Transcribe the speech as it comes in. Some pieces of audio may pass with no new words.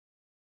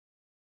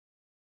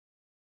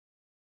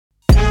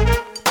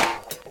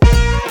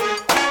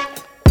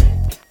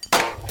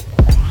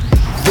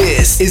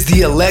is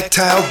the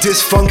Electile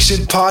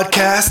Dysfunction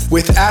Podcast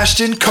with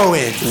Ashton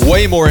Cohen.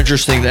 Way more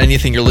interesting than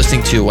anything you're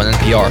listening to on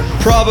NPR.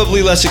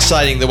 Probably less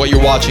exciting than what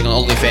you're watching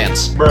on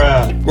OnlyFans.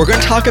 Bruh. We're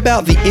going to talk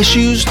about the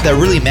issues that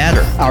really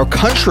matter. Our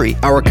country,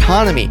 our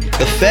economy,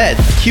 the Fed,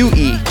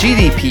 QE,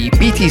 GDP,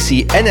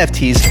 BTC,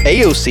 NFTs,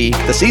 AOC,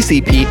 the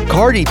CCP,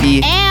 Cardi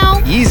B,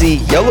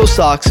 Yeezy, Yellow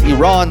Socks,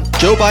 Iran,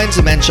 Joe Biden's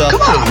dementia,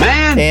 Come on,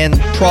 man. and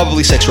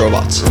probably sex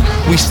robots.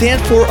 We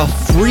stand for a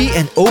free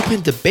and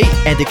open debate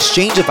and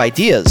exchange of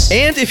ideas.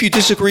 And if you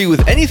disagree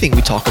with anything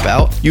we talk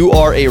about, you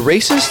are a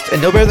racist and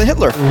no better than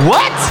Hitler.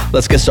 What?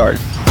 Let's get started.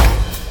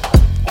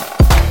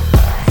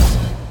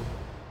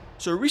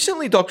 So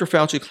recently, Dr.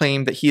 Fauci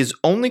claimed that he is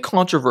only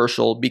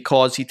controversial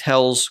because he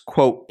tells,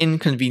 quote,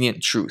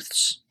 inconvenient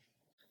truths.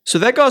 So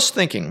that got us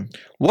thinking,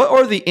 what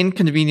are the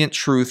inconvenient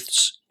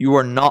truths you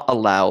are not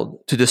allowed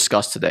to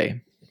discuss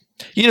today?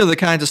 You know, the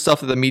kinds of stuff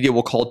that the media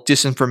will call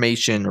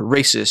disinformation, or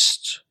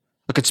racist,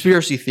 a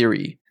conspiracy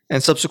theory,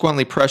 and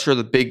subsequently pressure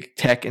the big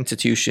tech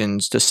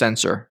institutions to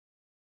censor.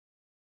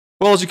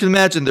 Well, as you can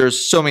imagine,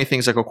 there's so many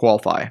things that could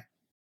qualify.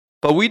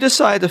 But we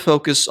decided to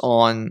focus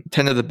on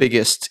 10 of the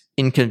biggest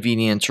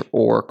inconvenient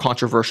or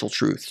controversial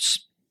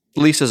truths,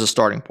 at least as a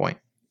starting point.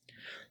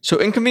 So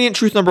inconvenient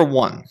truth number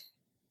 1,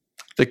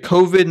 the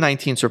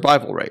COVID-19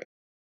 survival rate.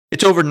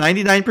 It's over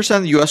 99%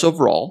 of the US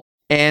overall,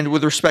 and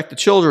with respect to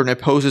children,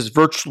 it poses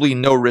virtually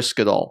no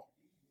risk at all.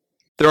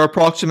 There are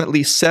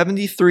approximately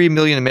 73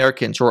 million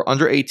Americans who are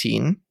under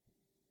 18.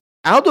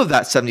 Out of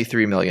that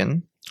 73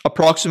 million,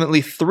 approximately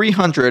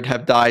 300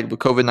 have died with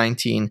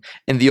COVID-19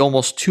 in the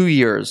almost 2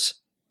 years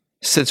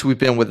since we've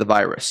been with the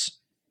virus.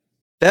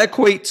 That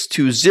equates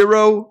to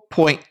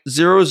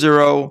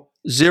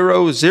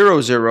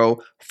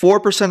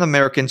 0.000004% of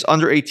Americans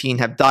under 18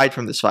 have died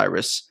from this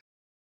virus.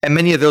 And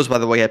many of those, by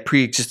the way, had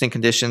pre-existing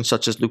conditions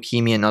such as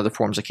leukemia and other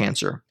forms of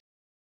cancer.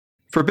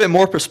 For a bit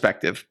more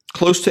perspective,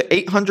 close to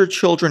 800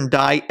 children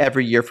die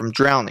every year from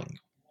drowning.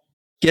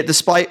 Yet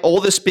despite all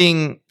this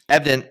being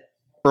evident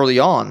early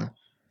on,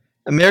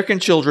 American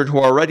children who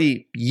are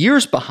already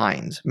years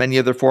behind many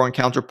of their foreign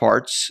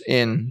counterparts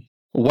in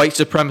white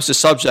supremacist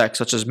subjects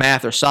such as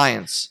math or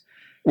science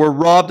were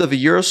robbed of a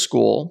year of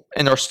school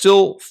and are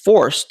still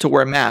forced to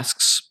wear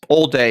masks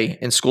all day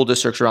in school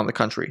districts around the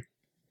country.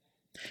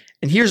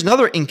 And here's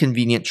another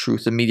inconvenient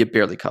truth the media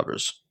barely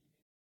covers.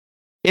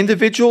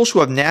 Individuals who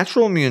have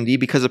natural immunity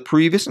because of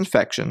previous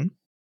infection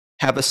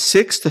have a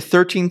 6 to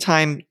 13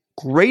 times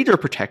greater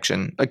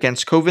protection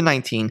against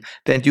COVID-19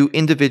 than do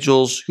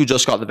individuals who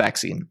just got the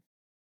vaccine.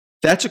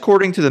 That's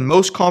according to the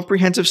most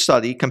comprehensive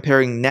study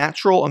comparing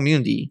natural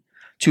immunity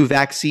to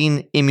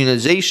vaccine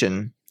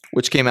immunization,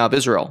 which came out of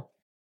Israel.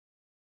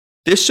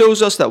 This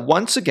shows us that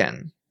once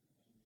again,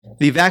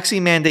 the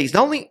vaccine mandate is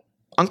not only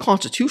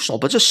unconstitutional,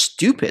 but just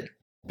stupid,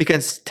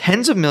 because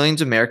tens of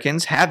millions of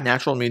Americans have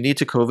natural immunity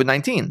to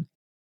COVID-19.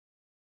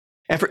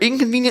 And for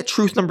inconvenient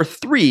truth number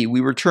 3,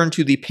 we return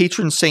to the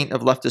patron saint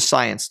of leftist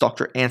science,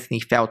 Dr. Anthony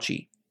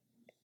Fauci.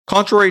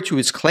 Contrary to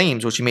his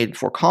claims, which he made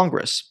before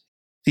Congress,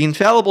 the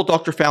infallible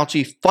Dr.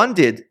 Fauci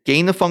funded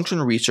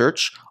gain-of-function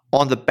research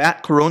on the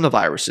bat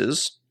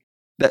coronaviruses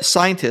that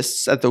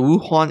scientists at the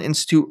Wuhan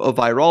Institute of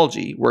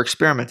Virology were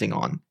experimenting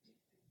on.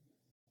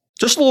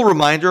 Just a little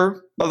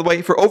reminder, by the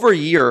way, for over a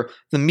year,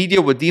 the media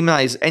would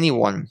demonize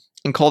anyone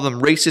and call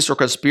them racist or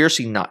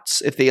conspiracy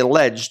nuts if they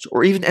alleged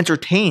or even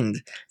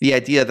entertained the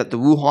idea that the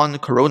Wuhan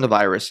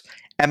coronavirus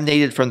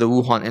emanated from the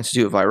Wuhan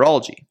Institute of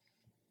Virology.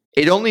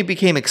 It only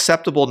became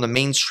acceptable in the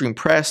mainstream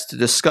press to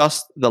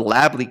discuss the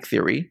lab leak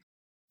theory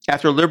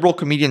after liberal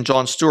comedian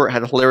Jon Stewart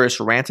had a hilarious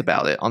rant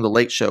about it on The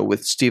Late Show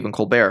with Stephen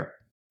Colbert.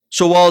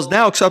 So while it's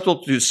now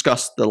acceptable to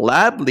discuss the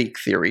lab leak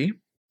theory,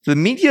 the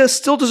media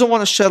still doesn't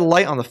want to shed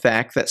light on the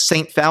fact that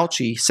St.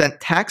 Fauci sent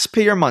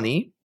taxpayer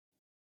money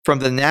from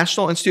the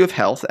National Institute of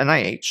Health,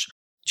 NIH,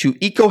 to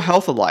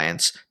EcoHealth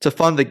Alliance to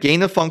fund the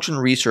gain-of-function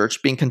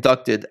research being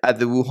conducted at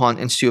the Wuhan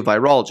Institute of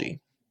Virology.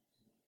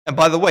 And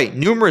by the way,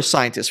 numerous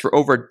scientists for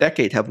over a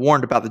decade have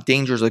warned about the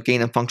dangers of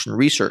gain-of-function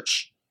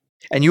research,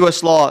 and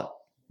U.S. law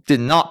did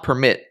not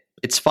permit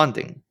its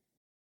funding.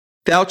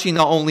 Fauci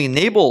not only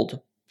enabled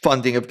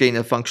funding of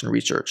gain-of-function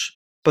research,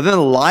 but then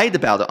lied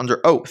about it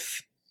under oath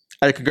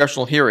at a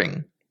congressional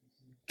hearing,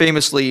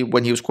 famously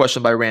when he was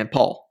questioned by Rand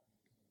Paul.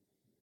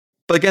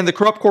 But again, the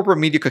corrupt corporate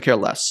media could care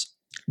less.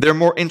 They're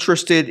more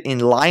interested in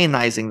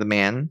lionizing the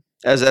man,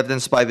 as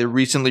evidenced by the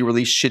recently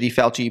released shitty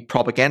Fauci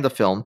propaganda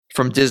film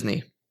from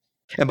Disney.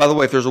 And by the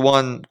way, if there's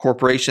one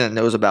corporation that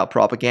knows about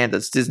propaganda,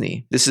 it's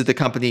Disney. This is the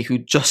company who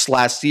just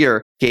last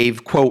year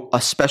gave, quote,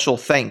 a special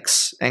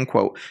thanks, end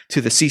quote,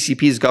 to the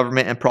CCP's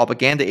government and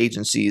propaganda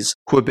agencies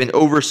who have been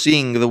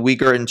overseeing the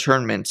Uyghur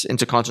internment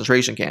into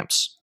concentration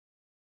camps.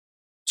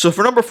 So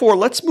for number 4,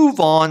 let's move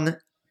on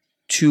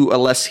to a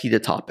less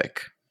heated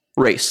topic,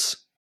 race.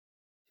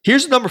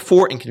 Here's number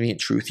 4 inconvenient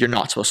truth you're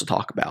not supposed to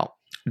talk about.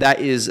 That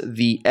is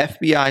the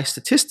FBI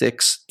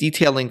statistics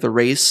detailing the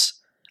race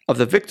of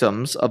the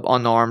victims of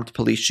unarmed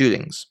police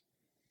shootings.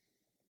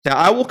 Now,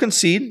 I will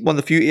concede one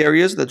of the few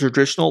areas the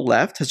traditional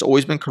left has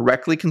always been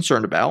correctly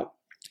concerned about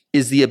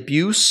is the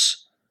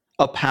abuse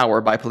of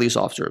power by police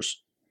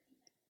officers.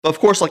 But of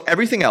course, like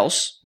everything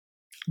else,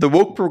 the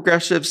woke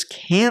progressives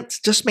can't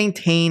just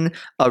maintain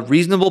a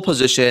reasonable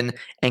position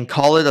and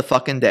call it a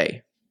fucking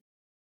day.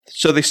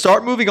 So they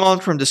start moving on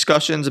from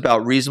discussions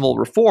about reasonable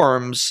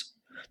reforms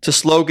to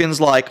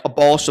slogans like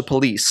abolish the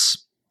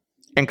police,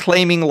 and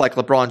claiming, like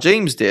LeBron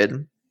James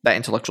did, that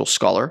intellectual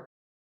scholar,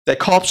 that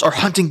cops are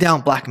hunting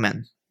down black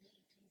men.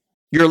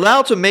 You're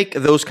allowed to make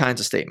those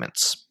kinds of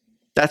statements.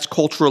 That's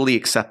culturally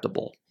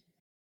acceptable.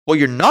 What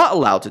you're not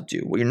allowed to do,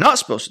 what you're not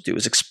supposed to do,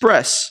 is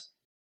express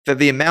that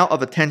the amount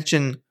of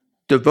attention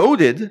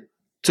devoted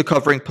to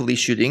covering police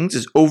shootings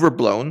is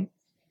overblown,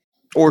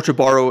 or to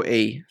borrow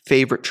a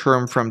favorite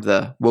term from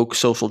the woke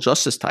social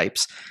justice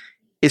types,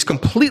 is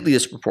completely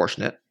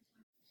disproportionate.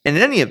 And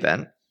in any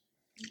event,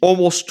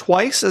 almost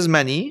twice as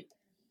many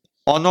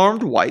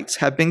unarmed whites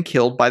have been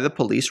killed by the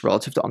police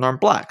relative to unarmed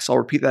blacks. I'll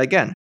repeat that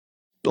again.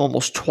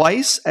 Almost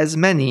twice as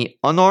many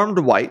unarmed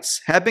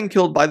whites have been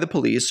killed by the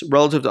police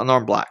relative to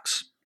unarmed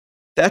blacks.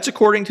 That's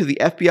according to the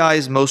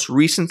FBI's most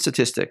recent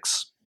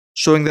statistics,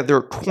 showing that there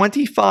are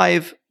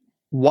 25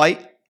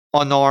 white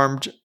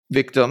unarmed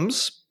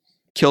victims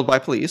killed by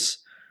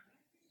police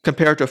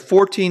compared to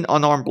 14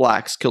 unarmed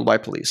blacks killed by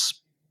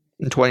police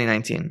in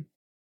 2019.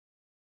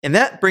 And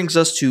that brings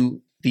us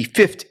to the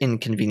fifth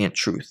inconvenient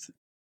truth,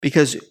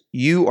 because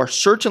you are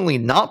certainly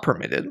not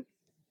permitted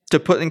to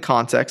put in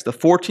context the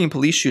 14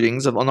 police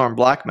shootings of unarmed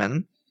black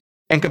men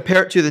and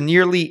compare it to the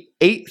nearly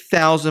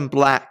 8,000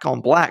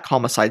 black-on-black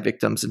homicide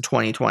victims in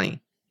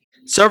 2020.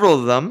 Several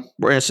of them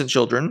were innocent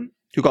children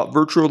who got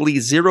virtually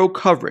zero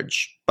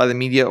coverage by the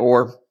media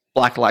or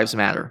Black Lives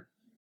Matter.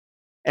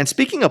 And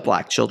speaking of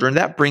black children,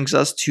 that brings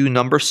us to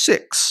number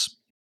 6.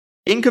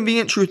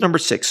 Inconvenient truth number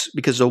 6,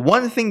 because the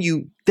one thing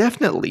you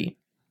definitely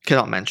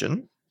cannot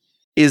mention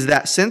is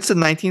that since the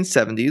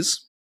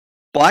 1970s,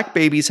 black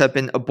babies have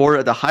been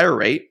aborted at a higher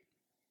rate,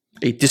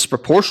 a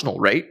disproportional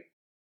rate,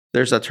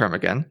 there's that term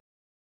again,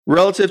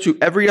 relative to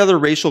every other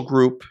racial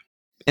group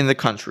in the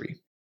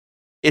country.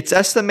 It's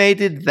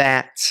estimated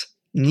that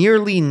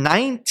nearly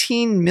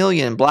 19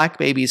 million black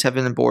babies have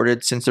been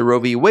aborted since the Roe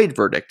v. Wade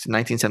verdict in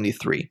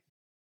 1973.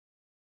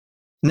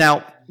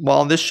 Now, while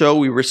on this show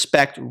we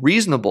respect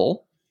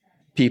reasonable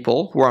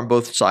people who are on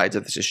both sides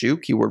of this issue,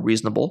 keyword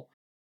reasonable,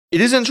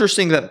 it is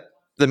interesting that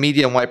the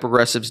media and white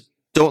progressives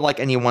don't like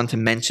anyone to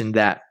mention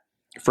that,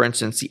 for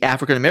instance, the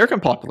African American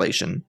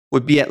population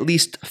would be at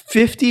least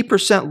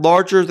 50%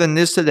 larger than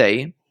it is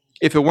today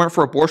if it weren't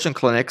for abortion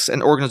clinics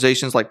and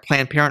organizations like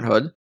Planned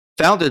Parenthood,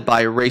 founded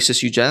by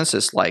racist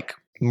eugenicists like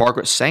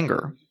Margaret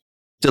Sanger,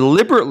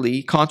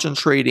 deliberately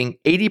concentrating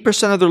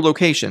 80% of their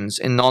locations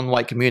in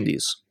non-white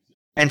communities.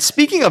 And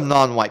speaking of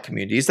non-white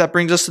communities, that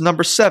brings us to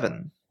number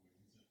 7.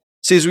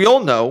 See, as we all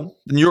know,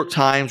 the New York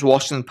Times,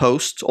 Washington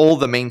Post, all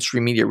the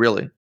mainstream media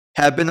really,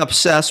 have been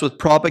obsessed with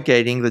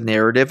propagating the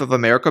narrative of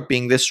America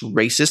being this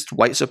racist,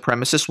 white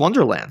supremacist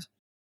wonderland.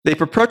 They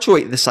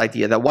perpetuate this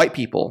idea that white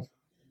people,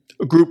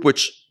 a group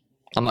which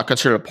I'm not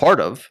considered a part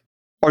of,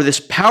 are this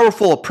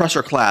powerful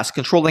oppressor class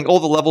controlling all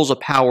the levels of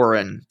power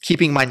and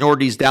keeping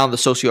minorities down the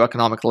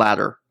socioeconomic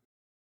ladder.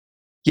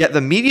 Yet the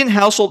median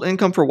household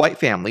income for white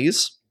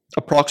families,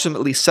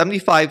 approximately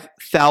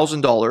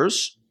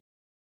 $75,000,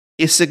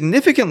 is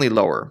significantly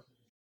lower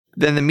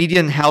than the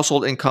median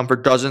household income for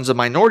dozens of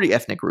minority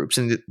ethnic groups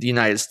in the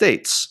United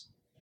States.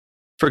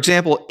 For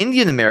example,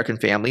 Indian American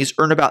families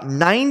earn about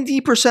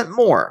 90%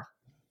 more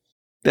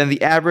than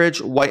the average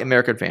white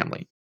American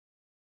family.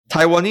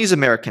 Taiwanese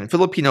American,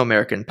 Filipino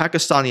American,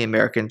 Pakistani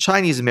American,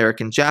 Chinese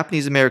American,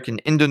 Japanese American,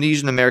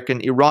 Indonesian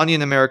American,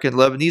 Iranian American,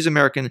 Lebanese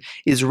American,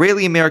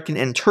 Israeli American,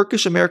 and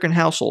Turkish American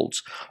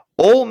households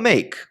all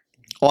make,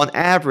 on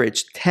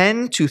average,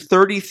 $10,000 to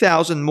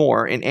 $30,000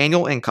 more in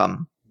annual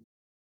income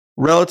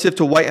relative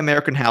to white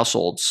American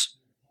households,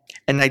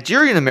 and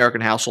Nigerian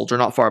American households are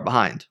not far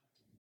behind.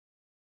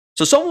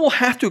 So someone will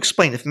have to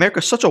explain, if America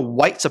is such a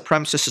white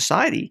supremacist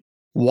society,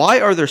 why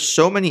are there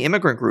so many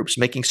immigrant groups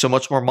making so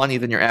much more money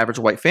than your average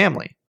white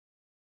family?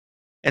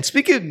 And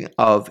speaking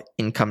of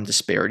income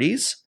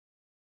disparities,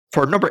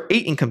 for number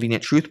 8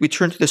 inconvenient truth, we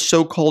turn to the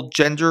so-called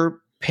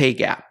gender pay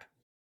gap.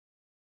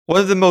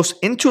 One of the most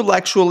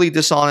intellectually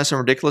dishonest and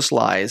ridiculous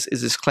lies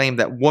is this claim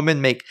that women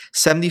make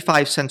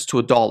 75 cents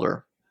to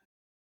 $1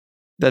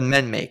 than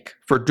men make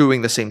for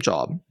doing the same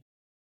job.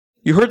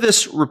 You heard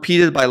this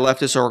repeated by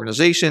leftist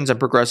organizations and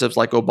progressives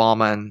like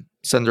Obama and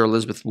Senator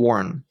Elizabeth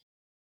Warren.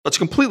 But it's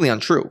completely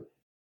untrue.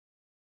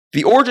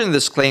 The origin of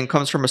this claim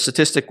comes from a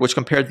statistic which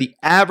compared the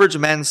average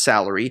man's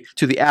salary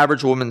to the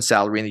average woman's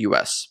salary in the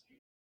US.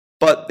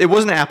 But it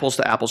wasn't an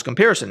apples-to-apples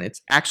comparison.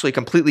 It's actually a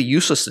completely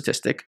useless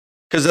statistic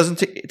because it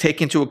doesn't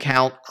take into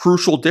account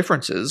crucial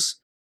differences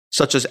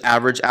such as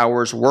average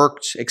hours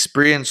worked,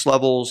 experience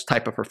levels,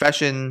 type of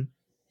profession,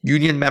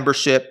 union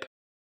membership,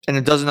 and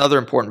a dozen other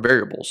important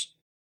variables.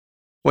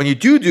 When you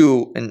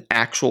do an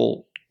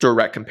actual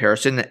direct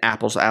comparison, an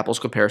apples-to-apples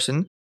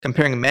comparison,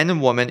 comparing men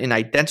and women in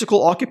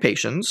identical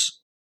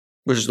occupations,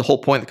 which is the whole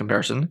point of the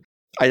comparison,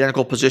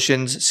 identical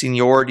positions,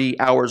 seniority,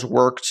 hours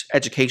worked,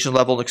 education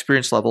level, and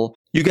experience level,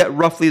 you get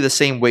roughly the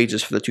same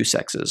wages for the two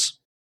sexes.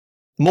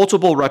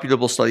 Multiple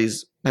reputable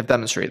studies have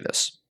demonstrated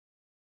this.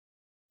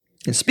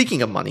 And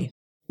speaking of money,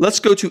 let's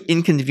go to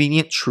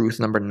inconvenient truth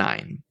number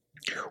 9,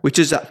 which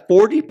is that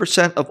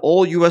 40% of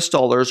all US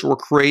dollars were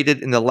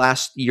created in the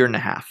last year and a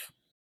half.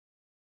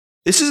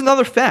 This is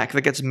another fact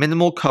that gets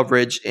minimal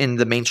coverage in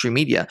the mainstream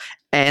media,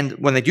 and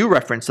when they do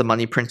reference the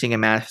money printing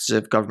and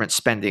massive government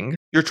spending,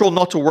 you're told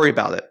not to worry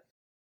about it,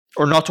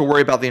 or not to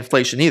worry about the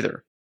inflation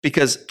either,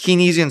 because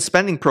Keynesian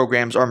spending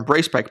programs are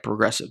embraced by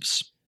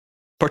progressives,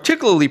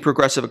 particularly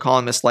progressive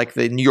economists like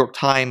the New York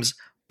Times'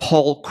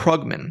 Paul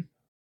Krugman,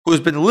 who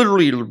has been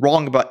literally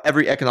wrong about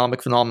every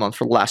economic phenomenon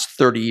for the last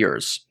 30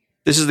 years.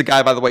 This is the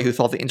guy, by the way, who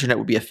thought the internet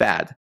would be a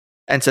fad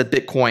and said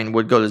Bitcoin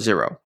would go to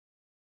zero.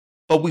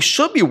 But we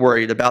should be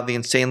worried about the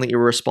insanely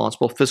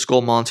irresponsible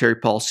fiscal monetary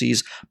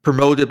policies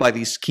promoted by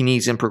these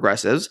Keynesian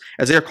progressives,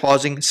 as they are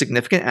causing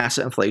significant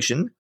asset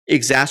inflation,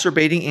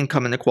 exacerbating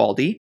income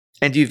inequality,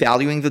 and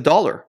devaluing the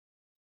dollar.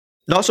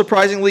 Not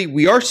surprisingly,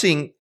 we are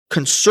seeing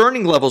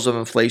concerning levels of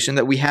inflation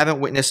that we haven't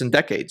witnessed in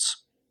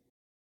decades.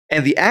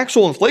 And the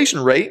actual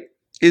inflation rate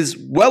is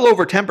well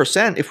over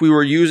 10% if we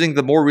were using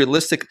the more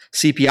realistic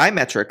CPI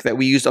metric that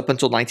we used up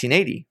until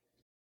 1980.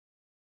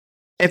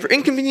 And for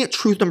inconvenient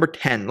truth number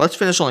 10, let's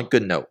finish on a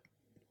good note.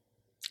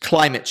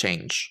 Climate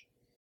change.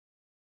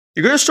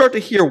 You're going to start to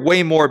hear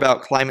way more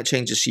about climate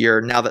change this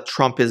year now that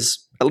Trump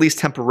is at least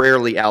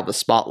temporarily out of the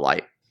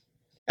spotlight.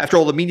 After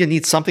all, the media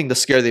needs something to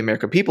scare the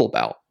American people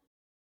about.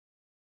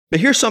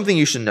 But here's something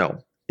you should know.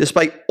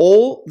 Despite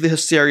all the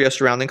hysteria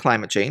surrounding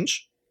climate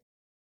change,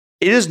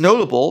 it is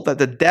notable that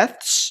the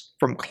deaths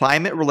from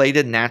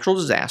climate-related natural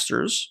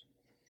disasters,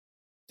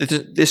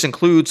 this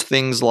includes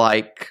things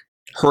like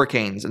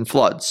hurricanes and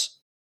floods,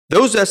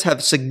 those deaths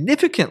have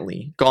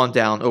significantly gone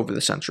down over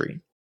the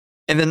century.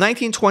 In the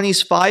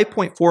 1920s,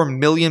 5.4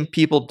 million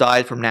people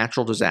died from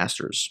natural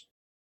disasters.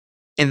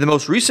 In the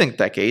most recent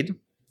decade,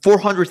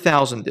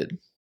 400,000 did.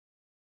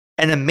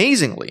 And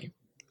amazingly,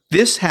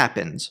 this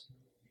happened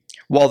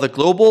while the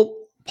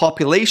global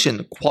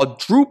population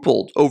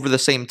quadrupled over the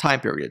same time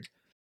period.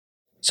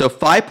 So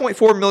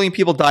 5.4 million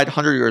people died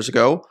 100 years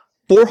ago,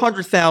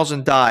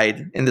 400,000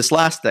 died in this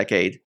last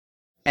decade,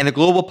 and the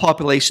global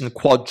population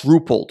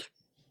quadrupled.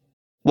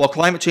 While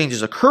climate change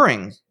is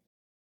occurring,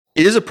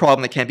 it is a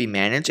problem that can't be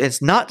managed, and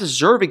it's not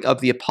deserving of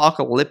the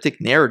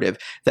apocalyptic narrative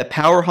that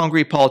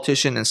power-hungry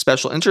politicians and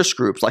special interest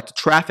groups like to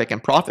traffic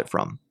and profit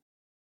from.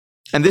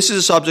 And this is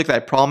a subject that I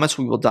promise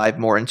we will dive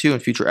more into in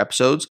future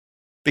episodes,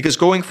 because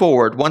going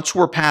forward, once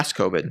we're past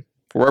COVID,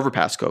 forever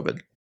past COVID,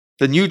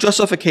 the new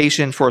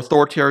justification for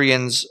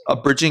authoritarians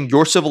abridging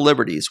your civil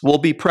liberties will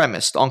be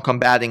premised on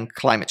combating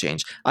climate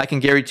change. I can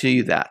guarantee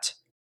you that.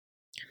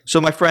 So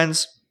my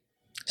friends,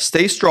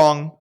 stay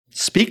strong,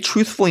 speak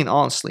truthfully and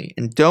honestly,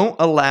 and don't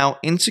allow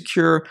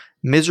insecure,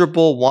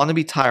 miserable,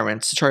 wannabe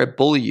tyrants to try to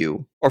bully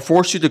you or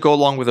force you to go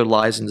along with their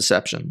lies and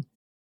deception.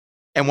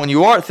 And when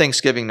you are at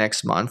Thanksgiving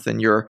next month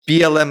and your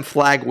BLM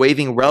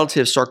flag-waving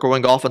relatives start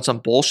going off on some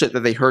bullshit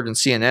that they heard in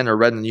CNN or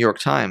read in the New York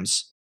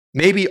Times,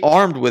 maybe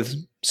armed with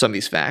some of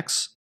these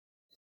facts,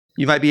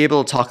 you might be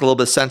able to talk a little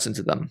bit of sense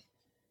into them.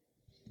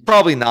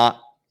 Probably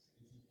not,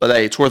 but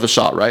hey, it's worth a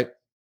shot, right?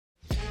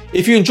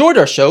 If you enjoyed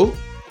our show,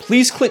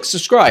 please click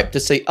subscribe to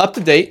stay up to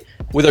date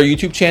with our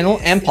YouTube channel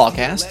and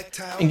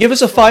podcast, and give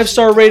us a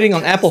 5-star rating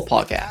on Apple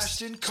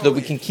Podcasts so that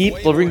we can keep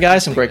delivering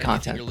guys some great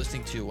content.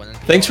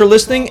 Thanks for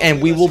listening,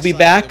 and we will be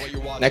back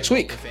next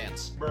week.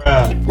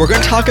 We're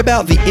going to talk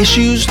about the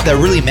issues that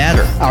really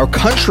matter. Our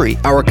country,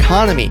 our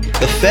economy,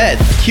 the Fed,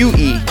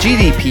 QE,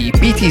 GDP,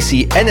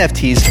 BTC,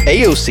 NFTs,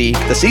 AOC,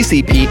 the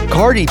CCP,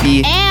 Cardi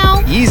B,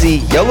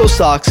 Yeezy, Yellow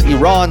Socks,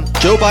 Iran,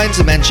 Joe Biden's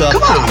dementia,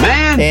 come on,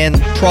 man,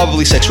 and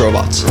probably sex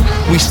robots.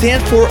 We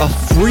stand for a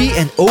free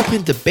and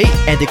open debate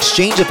and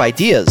exchange of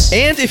ideas.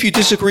 And if you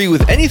disagree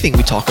with anything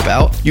we talk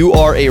about, you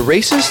are a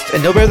racist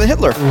and no better than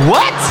Hitler.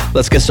 What?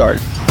 Let's get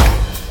started.